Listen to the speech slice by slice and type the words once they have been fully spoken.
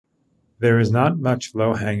There is not much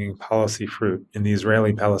low-hanging policy fruit in the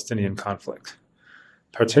Israeli-Palestinian conflict,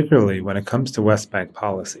 particularly when it comes to West Bank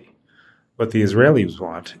policy. What the Israelis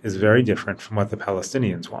want is very different from what the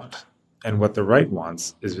Palestinians want, and what the right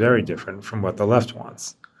wants is very different from what the left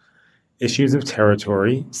wants. Issues of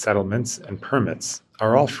territory, settlements, and permits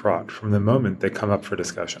are all fraught from the moment they come up for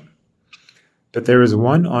discussion. But there is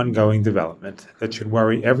one ongoing development that should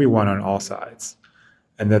worry everyone on all sides,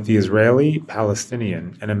 and that the Israeli,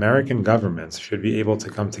 Palestinian, and American governments should be able to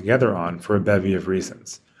come together on for a bevy of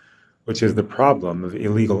reasons, which is the problem of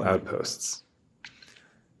illegal outposts.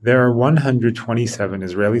 There are 127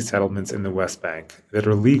 Israeli settlements in the West Bank that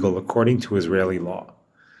are legal according to Israeli law,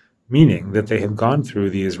 meaning that they have gone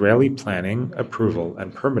through the Israeli planning, approval,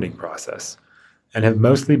 and permitting process, and have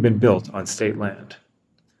mostly been built on state land.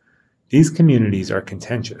 These communities are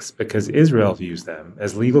contentious because Israel views them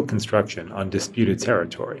as legal construction on disputed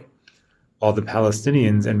territory, while the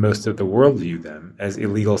Palestinians and most of the world view them as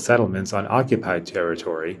illegal settlements on occupied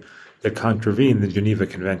territory that contravene the Geneva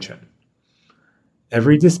Convention.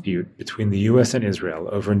 Every dispute between the U.S. and Israel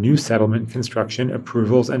over new settlement construction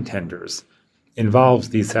approvals and tenders involves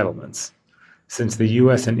these settlements, since the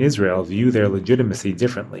U.S. and Israel view their legitimacy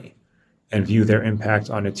differently, and view their impact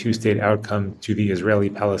on a two-state outcome to the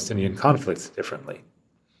Israeli-Palestinian conflict differently.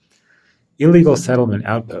 Illegal settlement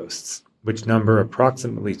outposts, which number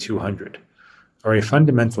approximately 200, are a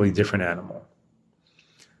fundamentally different animal.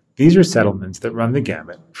 These are settlements that run the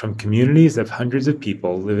gamut from communities of hundreds of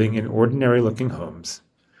people living in ordinary-looking homes,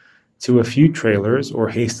 to a few trailers or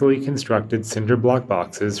hastily constructed cinder block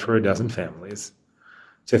boxes for a dozen families,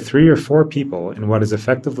 to 3 or 4 people in what is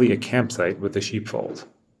effectively a campsite with a sheepfold.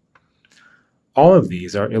 All of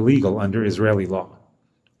these are illegal under Israeli law,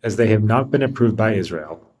 as they have not been approved by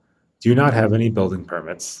Israel, do not have any building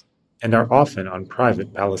permits, and are often on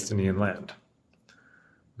private Palestinian land.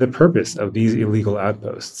 The purpose of these illegal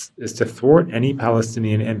outposts is to thwart any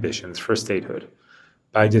Palestinian ambitions for statehood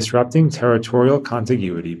by disrupting territorial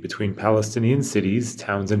contiguity between Palestinian cities,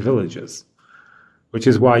 towns, and villages, which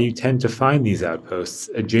is why you tend to find these outposts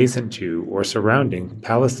adjacent to or surrounding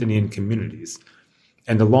Palestinian communities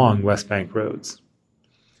and along West Bank roads.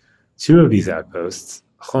 2 of these outposts,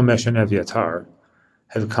 Chomesh and Evyatar,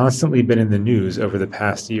 have constantly been in the news over the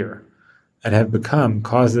past year and have become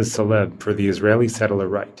causes célèbres for the Israeli settler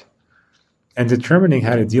right. And determining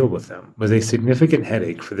how to deal with them was a significant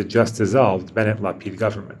headache for the just-dissolved Bennett-Lapid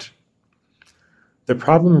government. The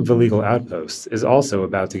problem of illegal outposts is also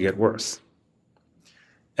about to get worse.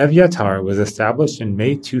 Evyatar was established in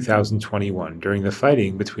May 2021 during the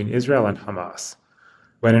fighting between Israel and Hamas,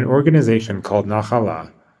 when an organization called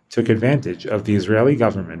Nahalal took advantage of the Israeli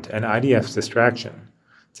government and IDF's distraction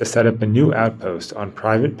to set up a new outpost on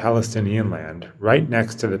private Palestinian land right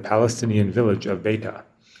next to the Palestinian village of Beita,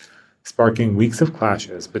 sparking weeks of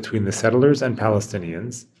clashes between the settlers and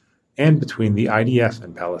Palestinians, and between the IDF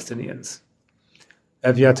and Palestinians.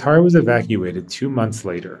 Evyatar was evacuated 2 months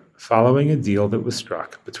later, following a deal that was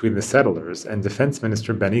struck between the settlers and Defense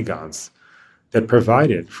Minister Benny Gantz that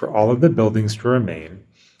provided for all of the buildings to remain,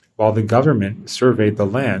 while the government surveyed the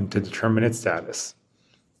land to determine its status,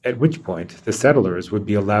 at which point the settlers would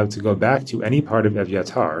be allowed to go back to any part of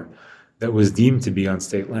Evyatar that was deemed to be on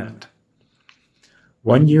state land.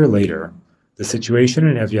 1 year later, the situation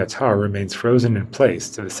in Evyatar remains frozen in place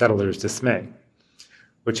to the settlers' dismay,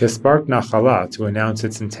 which has sparked Nahalal to announce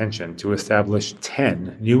its intention to establish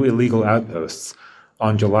 10 new illegal outposts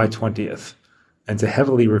on July 20th, and to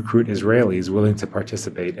heavily recruit Israelis willing to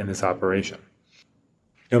participate in this operation.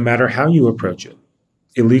 No matter how you approach it,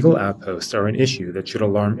 illegal outposts are an issue that should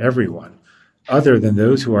alarm everyone, other than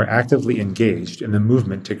those who are actively engaged in the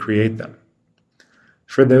movement to create them.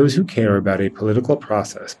 For those who care about a political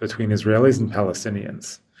process between Israelis and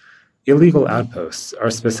Palestinians, illegal outposts are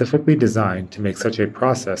specifically designed to make such a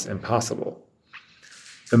process impossible.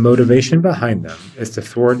 The motivation behind them is to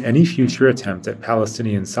thwart any future attempt at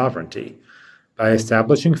Palestinian sovereignty by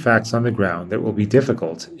establishing facts on the ground that will be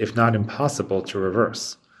difficult, if not impossible, to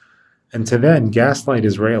reverse, and to then gaslight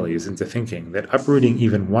Israelis into thinking that uprooting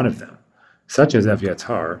even one of them, such as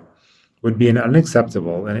Evyatar, would be an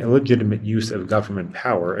unacceptable and illegitimate use of government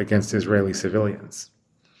power against Israeli civilians.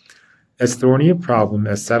 As thorny a problem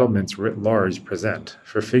as settlements writ large present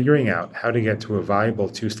for figuring out how to get to a viable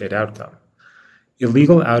two-state outcome,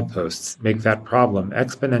 illegal outposts make that problem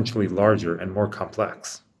exponentially larger and more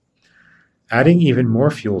complex. Adding even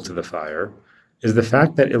more fuel to the fire is the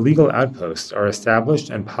fact that illegal outposts are established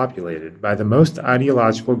and populated by the most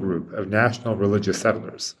ideological group of national religious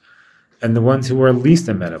settlers, and the ones who are least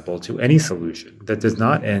amenable to any solution that does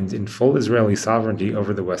not end in full Israeli sovereignty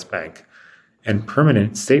over the West Bank and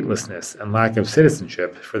permanent statelessness and lack of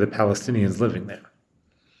citizenship for the Palestinians living there.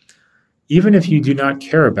 Even if you do not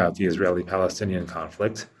care about the Israeli-Palestinian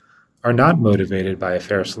conflict, are not motivated by a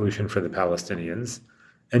fair solution for the Palestinians,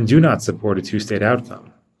 and do not support a two-state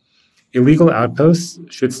outcome, illegal outposts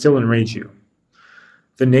should still enrage you.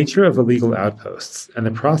 The nature of illegal outposts and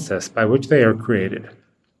the process by which they are created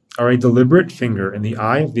are a deliberate finger in the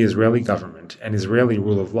eye of the Israeli government and Israeli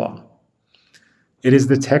rule of law. It is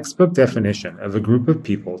the textbook definition of a group of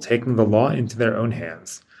people taking the law into their own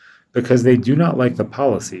hands because they do not like the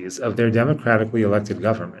policies of their democratically elected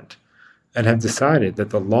government and have decided that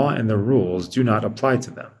the law and the rules do not apply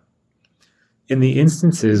to them. In the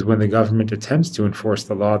instances when the government attempts to enforce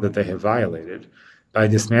the law that they have violated by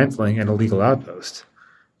dismantling an illegal outpost,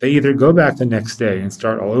 they either go back the next day and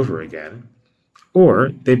start all over again,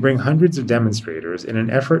 or they bring hundreds of demonstrators in an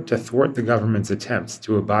effort to thwart the government's attempts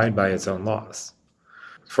to abide by its own laws.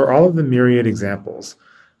 For all of the myriad examples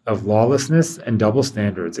of lawlessness and double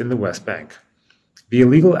standards in the West Bank, the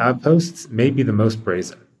illegal outposts may be the most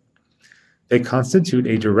brazen. They constitute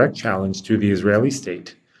a direct challenge to the Israeli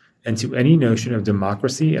state and to any notion of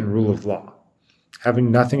democracy and rule of law,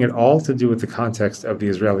 having nothing at all to do with the context of the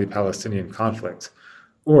Israeli-Palestinian conflict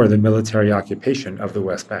or the military occupation of the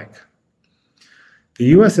West Bank. The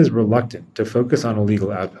U.S. is reluctant to focus on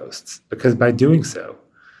illegal outposts because by doing so,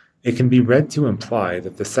 it can be read to imply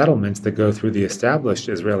that the settlements that go through the established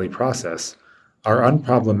Israeli process are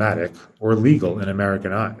unproblematic or legal in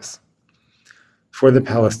American eyes. For the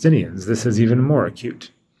Palestinians, this is even more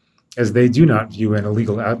acute, as they do not view an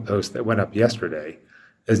illegal outpost that went up yesterday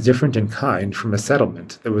as different in kind from a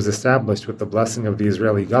settlement that was established with the blessing of the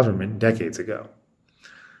Israeli government decades ago.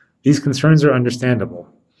 These concerns are understandable,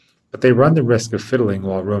 but they run the risk of fiddling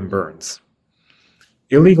while Rome burns.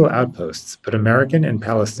 Illegal outposts put American and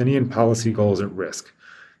Palestinian policy goals at risk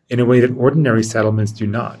in a way that ordinary settlements do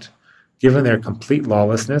not, given their complete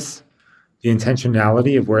lawlessness, the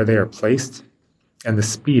intentionality of where they are placed, and the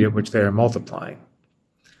speed at which they are multiplying.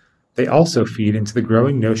 They also feed into the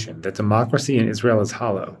growing notion that democracy in Israel is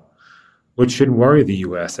hollow, which should worry the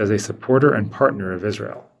U.S. as a supporter and partner of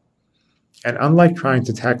Israel. And unlike trying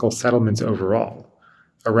to tackle settlements overall,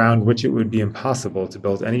 around which it would be impossible to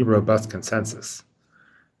build any robust consensus,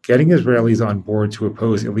 getting Israelis on board to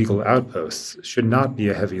oppose illegal outposts should not be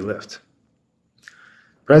a heavy lift.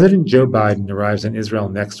 President Joe Biden arrives in Israel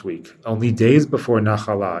next week, only days before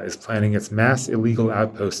Nahalal is planning its mass illegal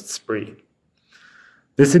outpost spree.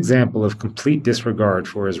 This example of complete disregard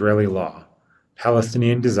for Israeli law,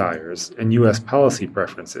 Palestinian desires, and U.S. policy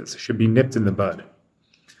preferences should be nipped in the bud.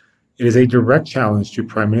 It is a direct challenge to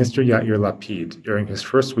Prime Minister Yair Lapid during his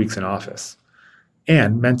first weeks in office,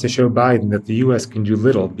 and meant to show Biden that the U.S. can do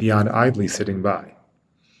little beyond idly sitting by.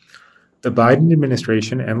 The Biden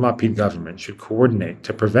administration and Lapid government should coordinate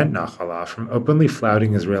to prevent Nahalal from openly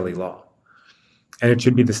flouting Israeli law, and it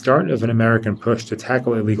should be the start of an American push to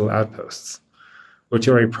tackle illegal outposts, which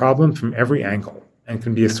are a problem from every angle and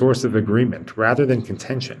can be a source of agreement rather than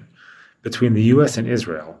contention between the U.S. and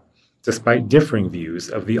Israel, despite differing views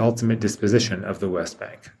of the ultimate disposition of the West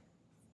Bank.